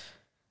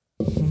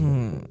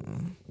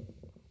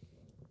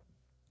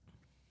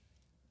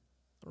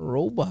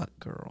 Robot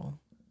girl.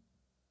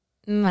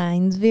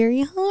 Mine's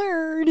very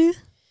hard.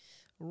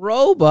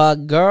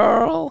 Robot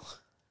girl.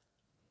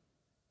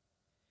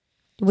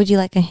 Would you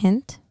like a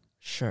hint?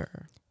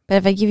 Sure. But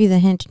if I give you the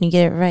hint and you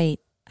get it right,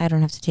 I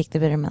don't have to take the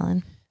bitter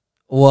melon.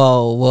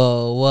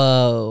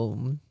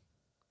 Whoa.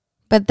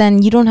 But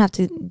then you don't have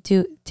to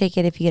take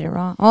it if you get it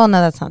wrong. Oh,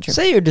 no, that's not true.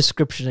 Say your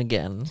description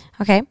again.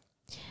 Okay.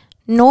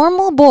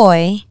 Normal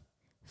boy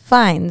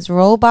finds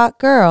robot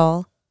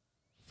girl,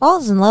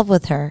 falls in love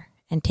with her,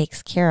 and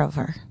takes care of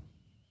her.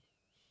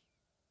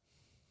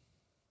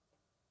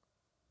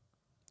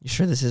 You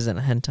sure this isn't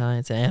a hentai?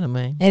 It's an anime?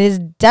 It is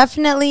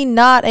definitely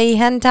not a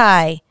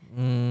hentai.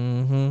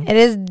 Mm-hmm. It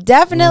is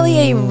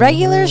definitely a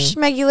regular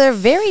schmegular,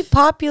 very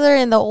popular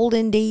in the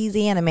olden days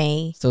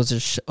anime. So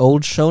it's a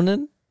old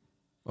shonen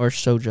or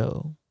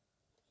shoujo?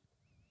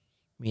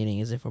 Meaning,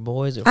 is it for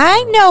boys or for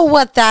I girls? know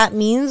what that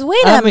means.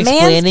 Wait I'm a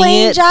explaining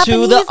mansplain it Japanese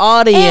to the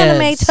audience.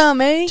 anime to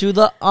me. To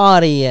the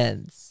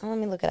audience. Let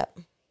me look it up.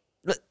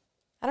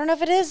 I don't know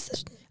if it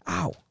is.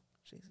 Ow.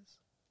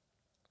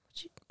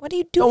 What are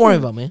you doing? Don't worry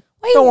about me.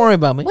 Why Don't worry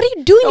about me. What are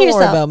you doing to Don't worry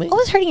yourself? about me.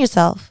 Always hurting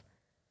yourself.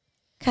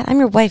 God, I'm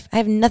your wife. I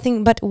have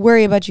nothing but to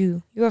worry about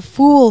you. You're a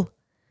fool.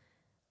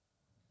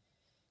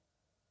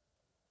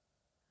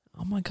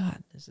 Oh my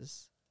God. This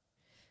is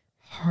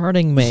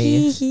hurting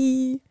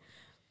me.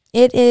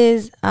 It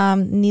is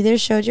neither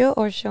shoujo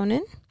or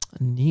shonen.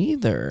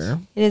 Neither.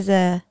 It is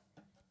a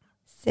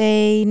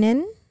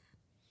seinen.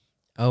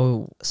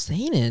 Oh,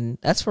 seinen.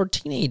 That's for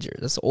teenagers.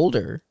 That's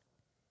older.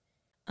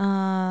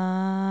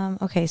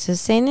 Okay, so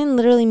seinen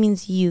literally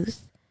means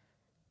youth.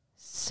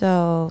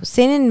 So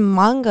seinen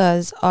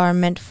mangas are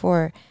meant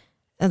for,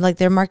 like,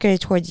 they're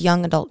marketed towards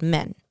young adult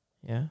men.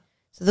 Yeah.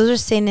 So those are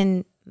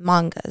seinen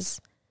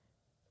mangas.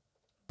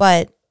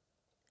 But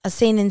a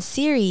seinen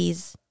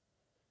series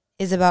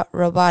is about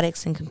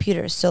robotics and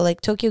computers. So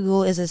like Tokyo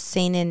Ghoul is a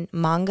seinen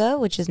manga,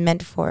 which is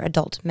meant for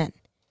adult men.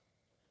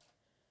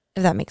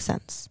 If that makes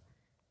sense.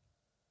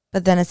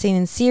 But then a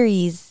seinen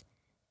series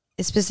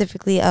is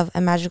specifically of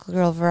a magical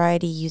girl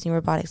variety using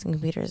robotics and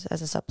computers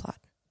as a subplot.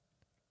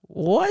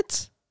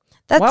 What?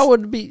 That's, Why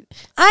would it be?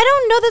 I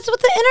don't know. That's what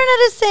the internet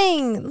is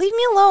saying. Leave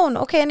me alone.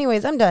 Okay,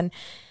 anyways, I'm done.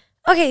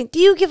 Okay, do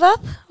you give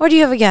up or do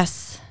you have a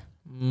guess?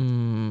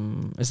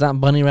 Is that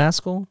Bunny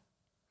Rascal?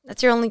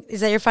 That's your only,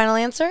 is that your final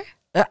answer?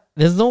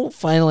 There's no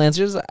final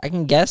answers. I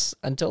can guess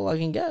until I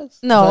can guess.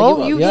 No, Until I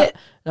give up. you Yeah.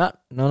 get.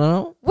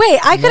 No. Wait,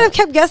 I could have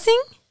kept guessing?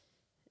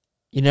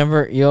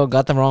 You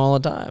got them wrong all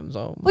the time.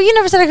 So Well, you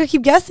never said I could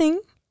keep guessing.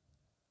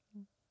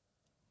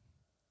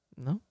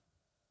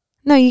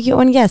 No, you get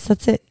one guess.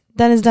 That's it.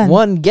 Done is done.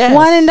 One guess.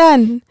 One and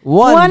done.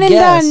 One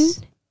guess. And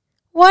done.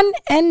 One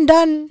and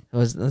done.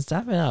 It's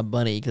definitely not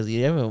Bunny because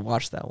you haven't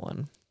watched that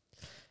one.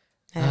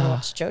 I haven't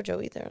watched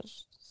JoJo either.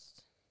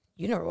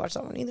 You never watched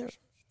that one either.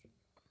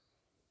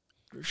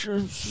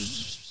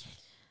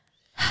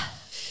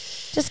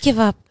 Just give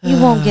up. You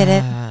won't get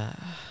it.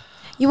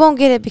 You won't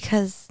get it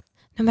because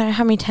no matter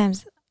how many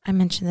times I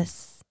mention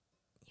this,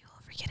 you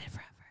will forget it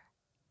forever.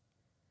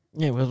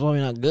 Yeah, but it's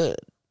probably not good.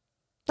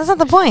 That's not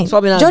the point. It's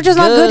probably not JoJo's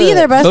not good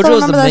either, but I still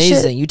remember that shit.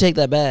 amazing. You take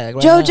that back.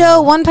 Right JoJo,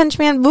 now. One Punch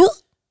Man, Really?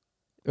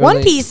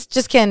 One Piece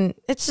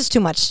it's just too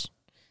much.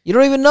 You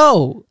don't even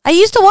know. I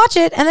used to watch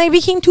it and then it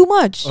became too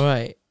much. All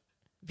right. It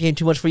became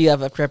too much for you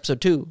after episode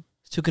 2.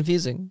 It's too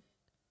confusing.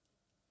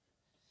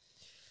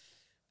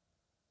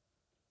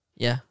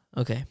 Yeah,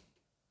 okay.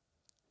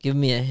 Give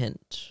me a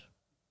hint.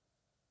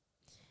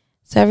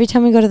 So every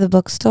time we go to the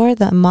bookstore,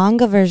 the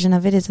manga version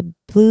of it is a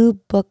blue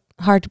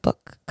hard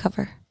book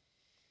cover.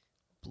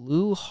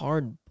 Blue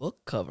hard book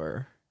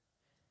cover.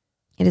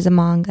 It is a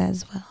manga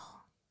as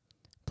well.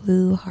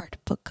 Blue hard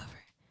book cover.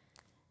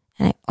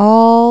 And I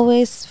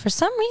always, for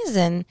some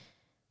reason,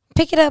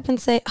 pick it up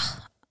and say,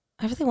 oh,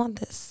 I really want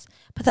this.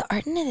 But the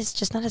art in it is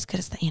just not as good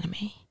as the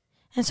anime.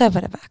 And so I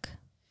put it back.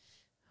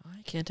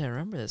 Why can't I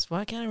remember this?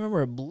 Why can't I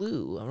remember a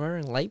blue? I'm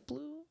remembering light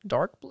blue?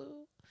 Dark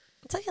blue?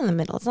 It's like in the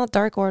middle. It's not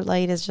dark or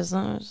light. It's just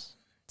it's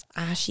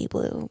ashy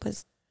blue, but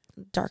it's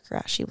darker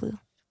ashy blue.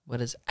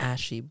 What is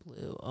ashy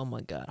blue? Oh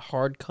my god.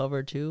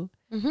 Hardcover too?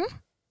 Mm-hmm.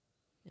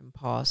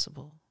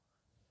 Impossible.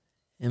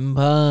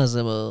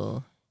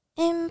 Impossible.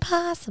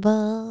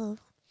 Impossible.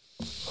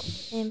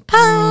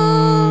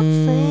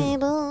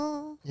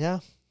 Impossible. Yeah.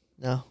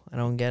 No, I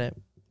don't get it.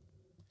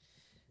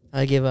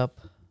 I give up.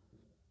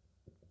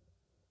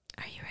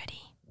 Are you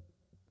ready?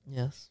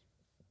 Yes.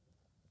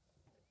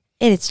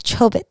 It is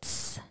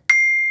Chobits.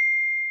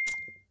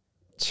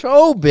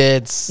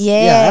 Chobits.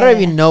 Yeah. I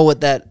don't even know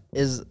what that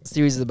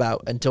series is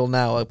about until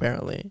now,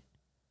 apparently.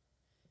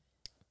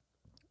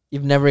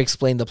 You've never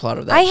explained the plot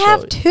of that I show.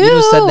 have too. You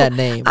just said that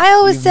name. I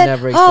always You've said,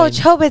 never oh,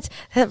 explained- Chobits,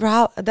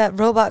 that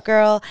robot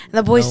girl, and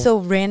the boy's No. so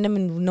random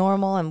and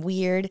normal and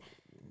weird.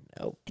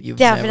 Nope, you've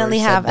Definitely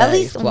never said have. that At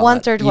least plot.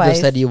 once or You twice.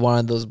 just said you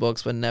wanted those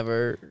books, but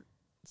never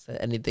said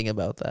anything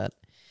about that.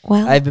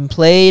 Well, I've been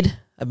played.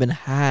 I've been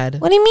had.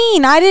 what do you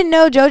mean? I didn't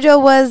know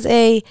JoJo was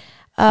a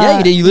Yeah,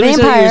 you did. You literally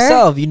vampire. said it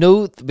yourself. You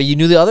knew, but you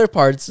knew the other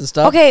parts and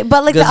stuff. Okay,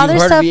 but like the because other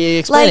you've heard stuff, me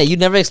explain like it. You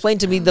never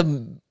explained to me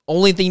the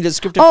only thing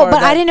descriptive oh, part of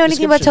but I that didn't know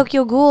anything about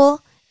description. Tokyo Ghoul,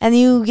 and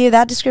you gave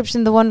that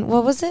description. The one,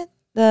 what was it?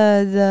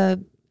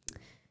 The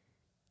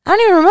I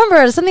don't even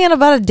remember. Something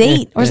about a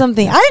date or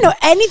something. I didn't know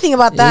anything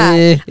about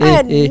that. I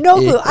had no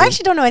clue. I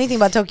actually don't know anything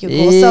about Tokyo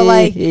Ghoul. So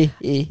like, you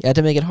had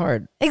to make it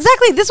hard.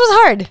 exactly, this was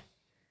hard.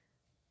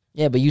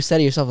 Yeah, but you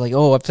said it yourself, like,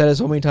 oh, I've said it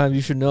so many times,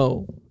 you should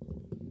know.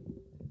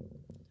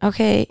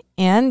 Okay,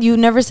 and you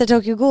never said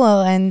Tokyo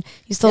Ghoul, and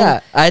you still. Yeah,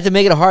 I had to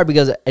make it hard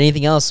because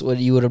anything else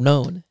you would have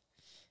known.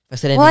 If I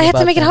said anything Well, I had to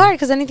about make it them. hard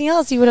because anything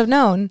else you would have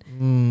known.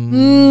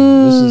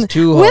 This is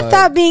too hard. With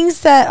that being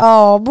said,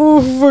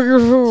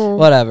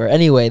 Whatever.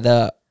 Anyway,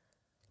 the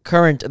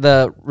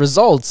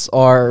results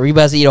are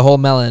Reba has to eat a whole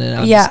melon,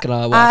 and I'm just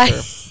gonna watch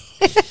her.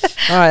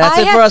 All right, that's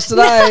it for us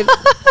tonight.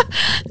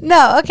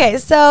 No, okay.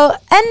 So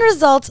end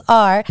results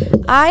are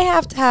I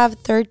have to have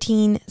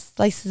 13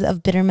 slices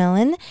of bitter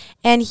melon,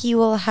 and he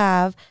will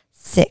have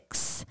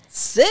 6.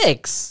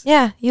 6?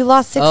 Yeah, you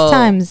lost 6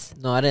 times.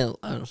 No, I didn't.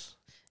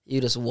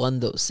 You just won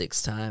those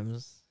 6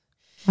 times.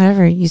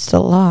 Whatever, you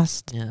still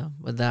lost. Yeah,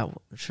 but that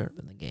shouldn't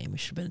have been the game. It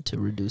should have been to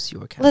reduce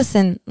your count.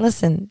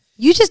 Listen.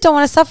 You just don't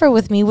want to suffer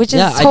with me, which is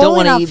I don't totally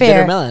want to not eat fair.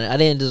 bitter melon. I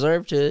didn't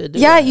deserve to do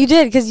Yeah, that. you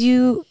did because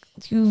you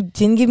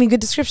didn't give me good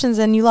descriptions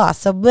and you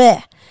lost. So,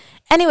 bleh.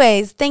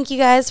 Anyways, thank you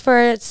guys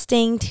for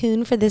staying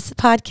tuned for this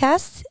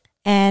podcast,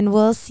 and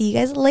we'll see you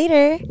guys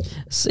later.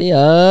 See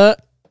ya.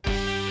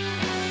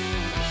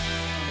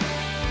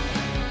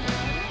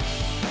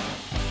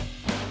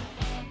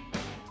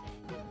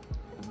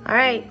 All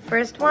right,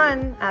 first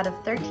one out of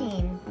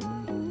 13.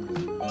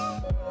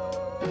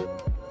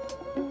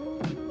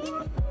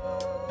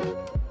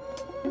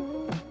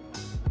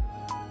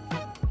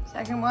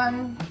 Second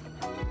one.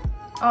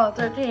 Oh,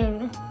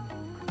 13.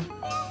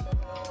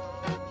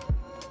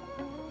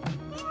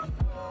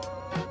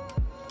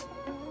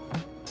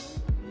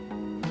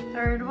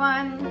 Third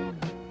one.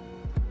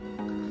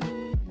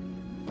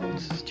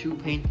 This is too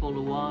painful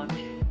to watch.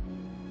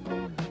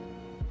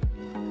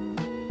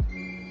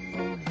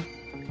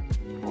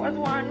 Fourth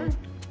one.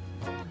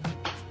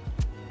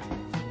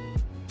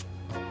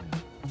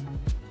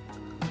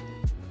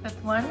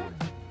 Fifth one.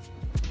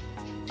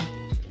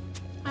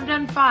 I've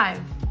done 5.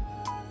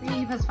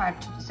 3 plus 5,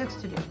 6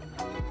 to do.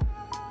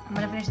 I'm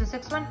gonna finish the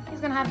 6th one. He's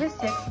gonna have his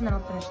 6, and then I'll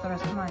finish the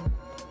rest of mine.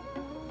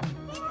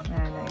 And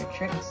I know your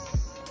tricks.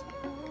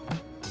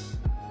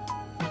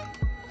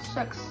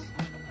 6.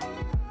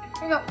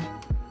 Here you go.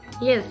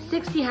 He has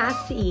 6 he has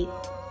to eat.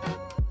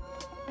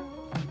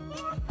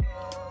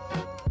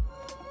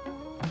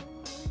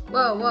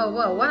 Whoa, whoa,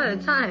 whoa. One at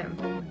a time.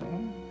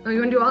 Oh, you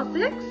want to do all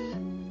 6?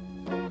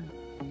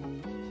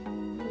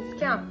 Let's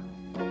count.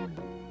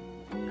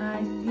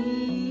 I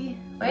see.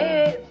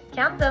 Wait.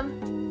 Count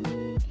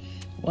them.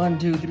 1,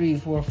 2, 3,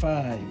 4,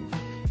 5.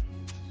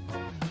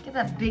 Get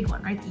that big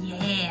one, right?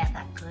 Yeah,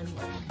 that good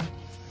one.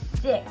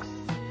 6.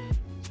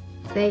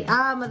 Say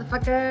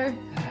motherfucker.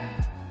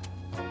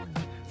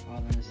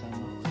 Father and Son,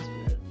 Holy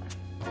Spirit.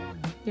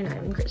 You're not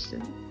even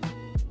Christian.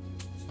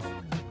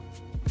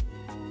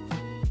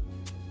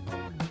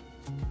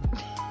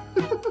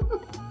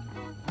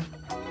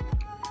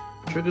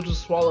 Try to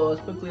just swallow as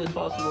quickly as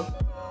possible.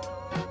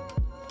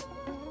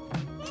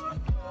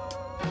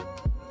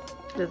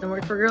 It doesn't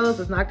work for girls.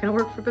 It's not going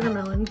to work for bitter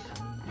melons.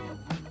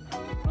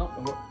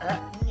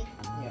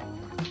 Yeah.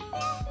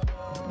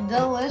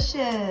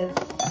 Delicious.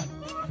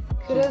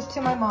 Kudos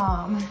to my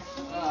mom.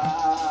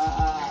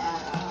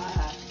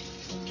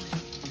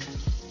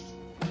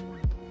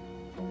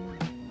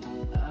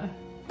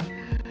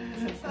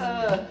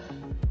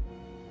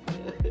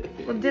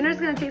 Well, dinner's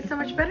going to taste so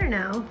much better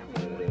now.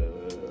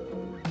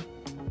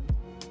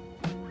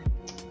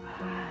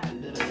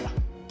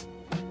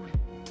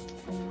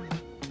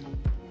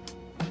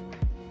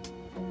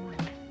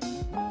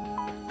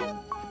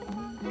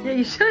 Yeah,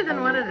 you should have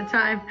done one at a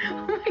time.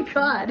 Oh my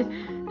god.